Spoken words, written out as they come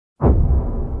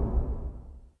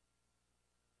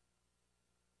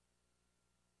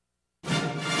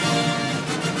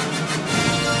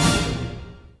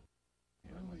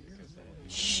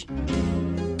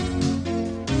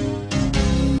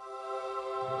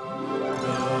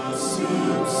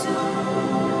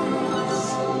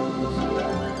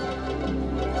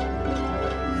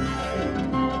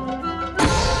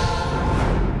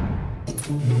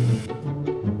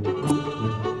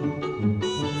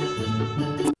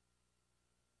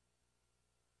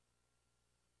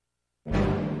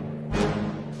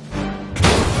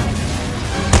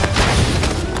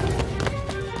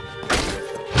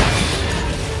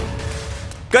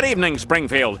Good evening,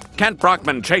 Springfield. Kent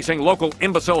Brockman chasing local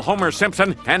imbecile Homer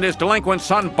Simpson and his delinquent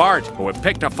son Bart, who have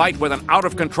picked a fight with an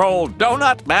out-of-control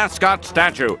donut mascot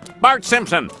statue. Bart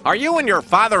Simpson, are you and your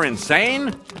father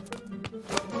insane?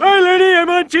 Hi, Lenny, I'm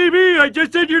on TV. I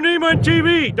just said your name on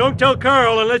TV. Don't tell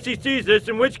Carl unless he sees this,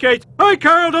 in which case... Hi,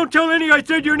 Carl, don't tell Lenny I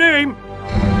said your name.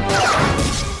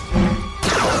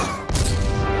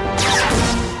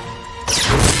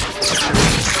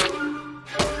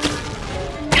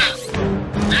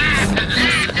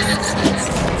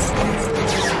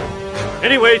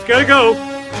 Anyways, gotta go.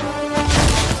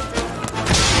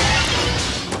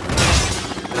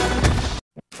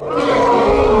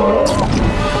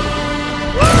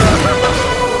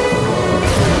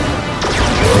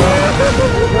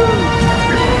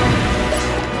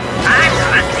 I'm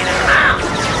Krusty the Clown,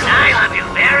 and I love you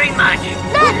very much.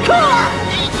 Not cool!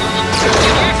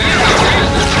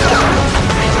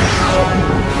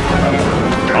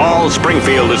 All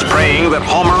Springfield is praying that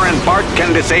Homer and Bart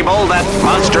can disable that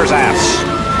monster's ass.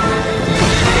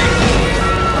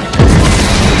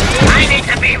 I need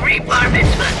to be rebar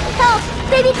mitzvah. Help!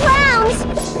 Baby clowns!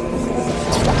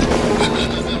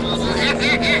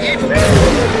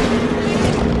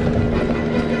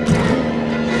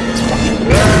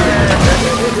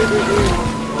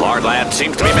 Lard Lad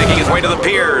seems to be making his way to the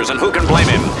piers, and who can blame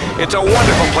him? It's a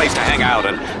wonderful place to hang out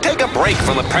and take a break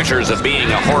from the pressures of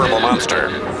being a horrible monster.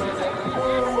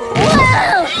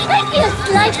 Whoa! I feel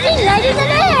slightly lighter than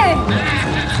air!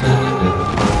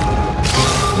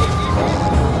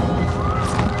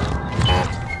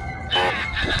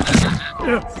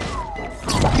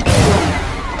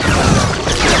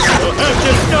 You'll have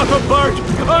to stop him, Bart.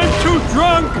 I'm too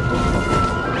drunk.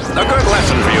 A good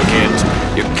lesson for you kids.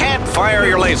 You can't fire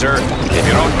your laser if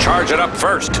you don't charge it up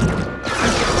first.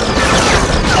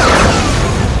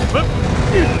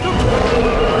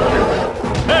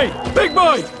 Hey, big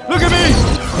boy, look at me.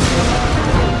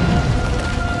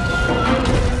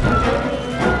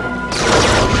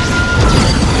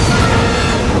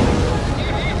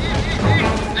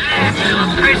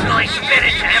 I'll personally spit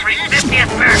it to every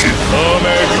 50th burger.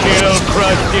 Homer, kill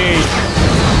Krusty.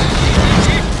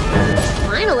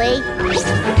 Finally.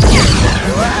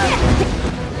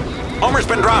 Homer's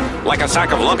been dropped like a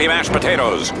sack of lumpy mashed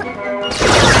potatoes.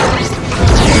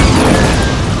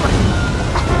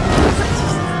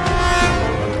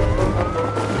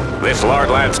 This Lard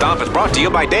Lad Stomp is brought to you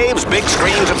by Dave's Big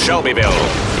Screens of Shelbyville.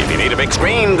 If you need a big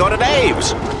screen, go to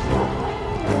Dave's.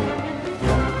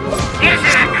 Isn't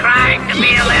it a crime to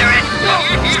be illiterate?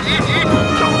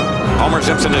 Homer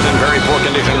Simpson is in very poor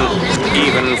condition,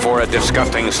 even for a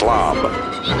disgusting slob.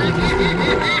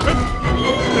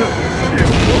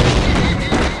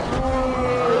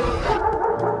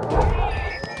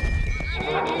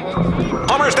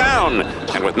 Homer's down,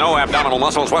 and with no abdominal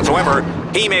muscles whatsoever,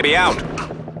 he may be out.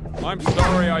 I'm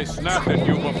sorry I snapped at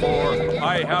you before.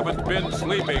 I haven't been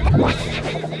sleeping.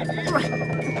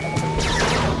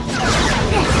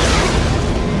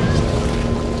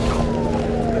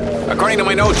 According to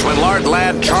my notes, when Lard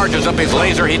Lad charges up his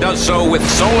laser, he does so with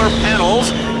solar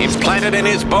panels implanted in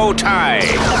his bow tie.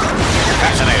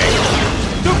 Fascinating.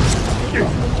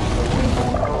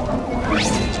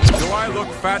 Do I look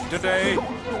fat today?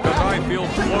 Because I feel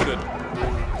bloated.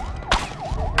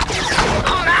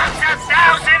 That's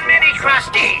 1,000 mini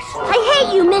Krusties. I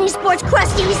hate you, mini sports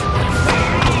crusties!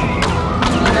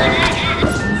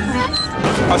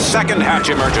 A second hatch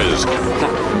emerges.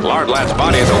 Lard Lad's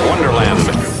body is a wonderland.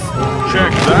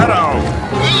 Check that out.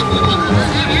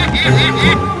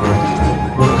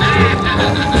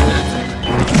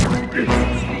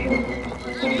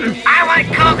 I want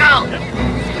Coco.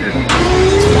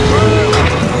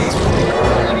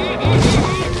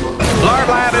 Lard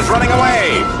Lad is running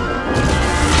away.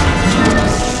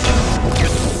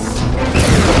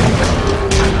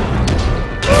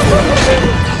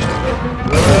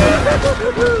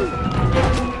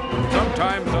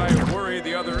 Sometimes I worry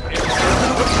the other...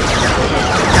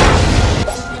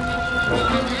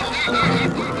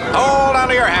 Hold on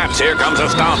to your hats. Here comes a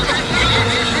stomp.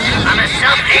 I'm a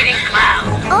self-hating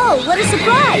clown. Oh, what a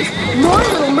surprise! More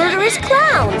little murderous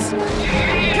clowns!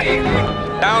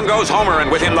 Down goes Homer, and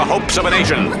with him the hopes of a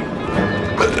nation.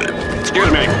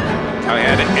 Excuse me. I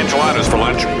had enchiladas for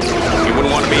lunch. You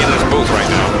wouldn't want to be in this booth right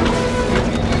now.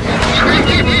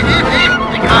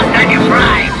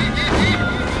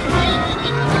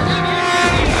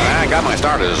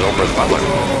 started as Oprah's butler.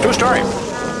 True story.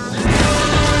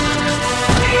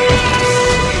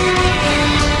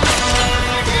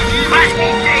 Krusty,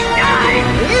 say die!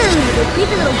 Ew, the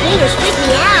creepy little fingers freak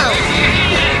me out.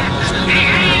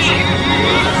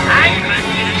 I'm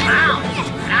Krusty the Clown,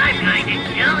 and I'm going to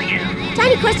kill you.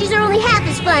 Tiny Krusties are only half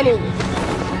as funny.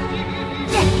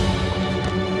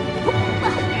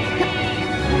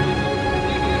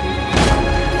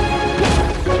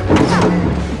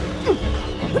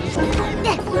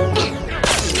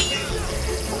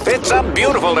 It's a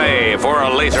beautiful day for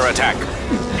a laser attack.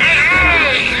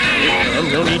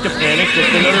 No need to panic.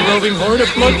 Just another roving horde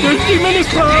of bloodthirsty mini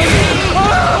clowns.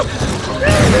 Ah!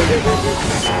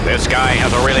 This guy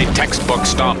has a really textbook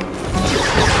stomp.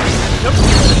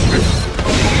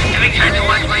 Every time you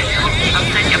watch my show, I'll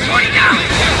send you $40.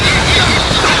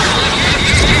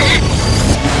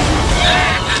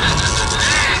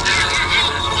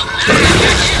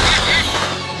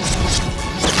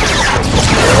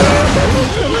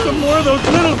 Some more of those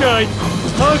little guys.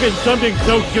 How can something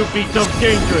so cute be so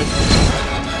dangerous?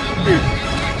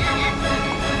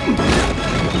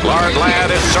 Lard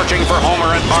Lad is searching for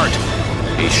Homer and Bart.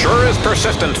 He sure is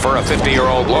persistent for a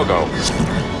 50-year-old logo.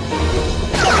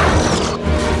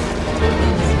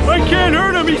 I can't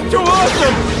hurt him. He's too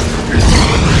awesome.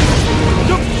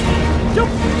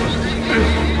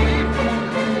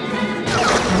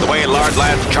 The way Lard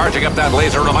Lad's charging up that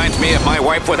laser reminds me of my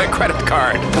wife with a credit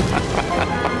card.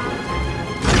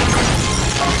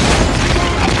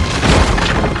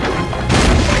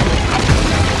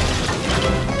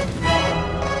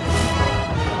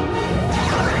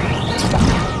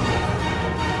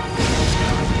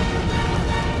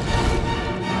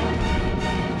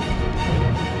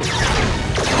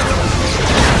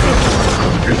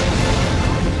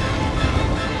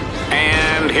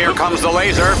 And here comes the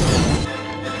laser.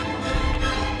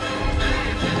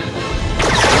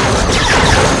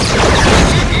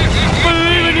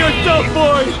 Believe in yourself,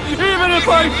 boys. Even if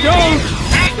I don't.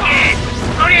 Hey, kid!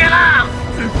 Go to your love!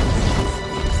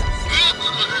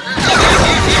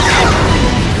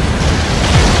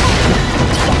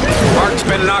 Bart's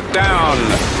been knocked down.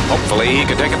 Hopefully he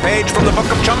can take a page from the Book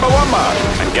of Chumbawamba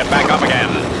and get back up again.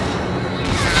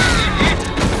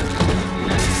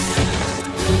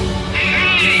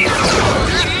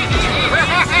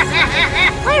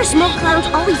 Why are smoke clowns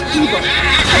always evil?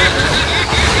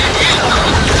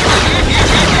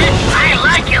 I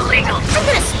like illegal! I'm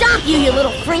gonna stomp you, you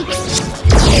little freaks!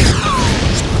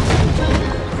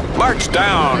 Bart's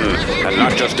down, and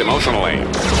not just emotionally.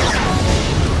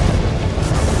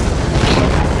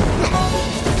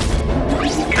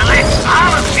 Collect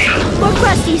all of me! More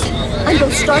Krusties! I'm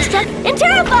both starstruck and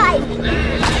terrified!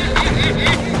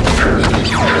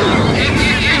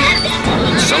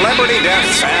 Celebrity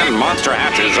deaths and monster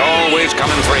hatches always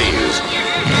come in threes.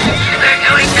 We're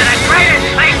going to the greatest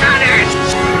place on earth!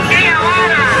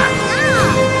 Tijuana!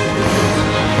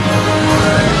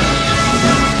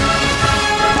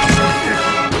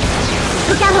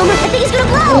 Look out, Homer! I think he's gonna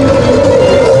blow!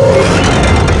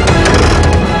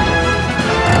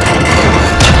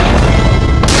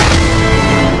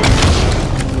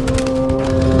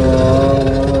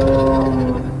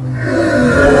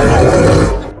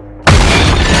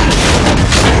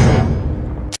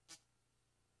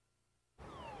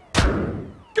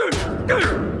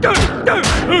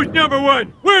 Who's number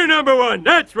one? We're number one.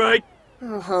 That's right.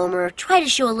 Oh, Homer, try to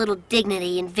show a little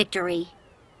dignity in victory.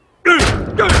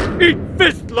 Eat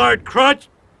fist, Lard Crotch.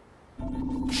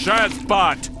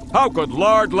 Shazbot! How could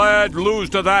Lard Lad lose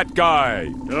to that guy?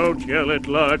 Don't yell at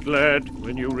Lard Lad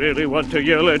when you really want to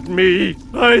yell at me.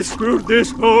 I screwed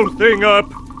this whole thing up.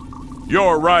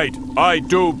 You're right. I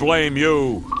do blame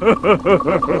you.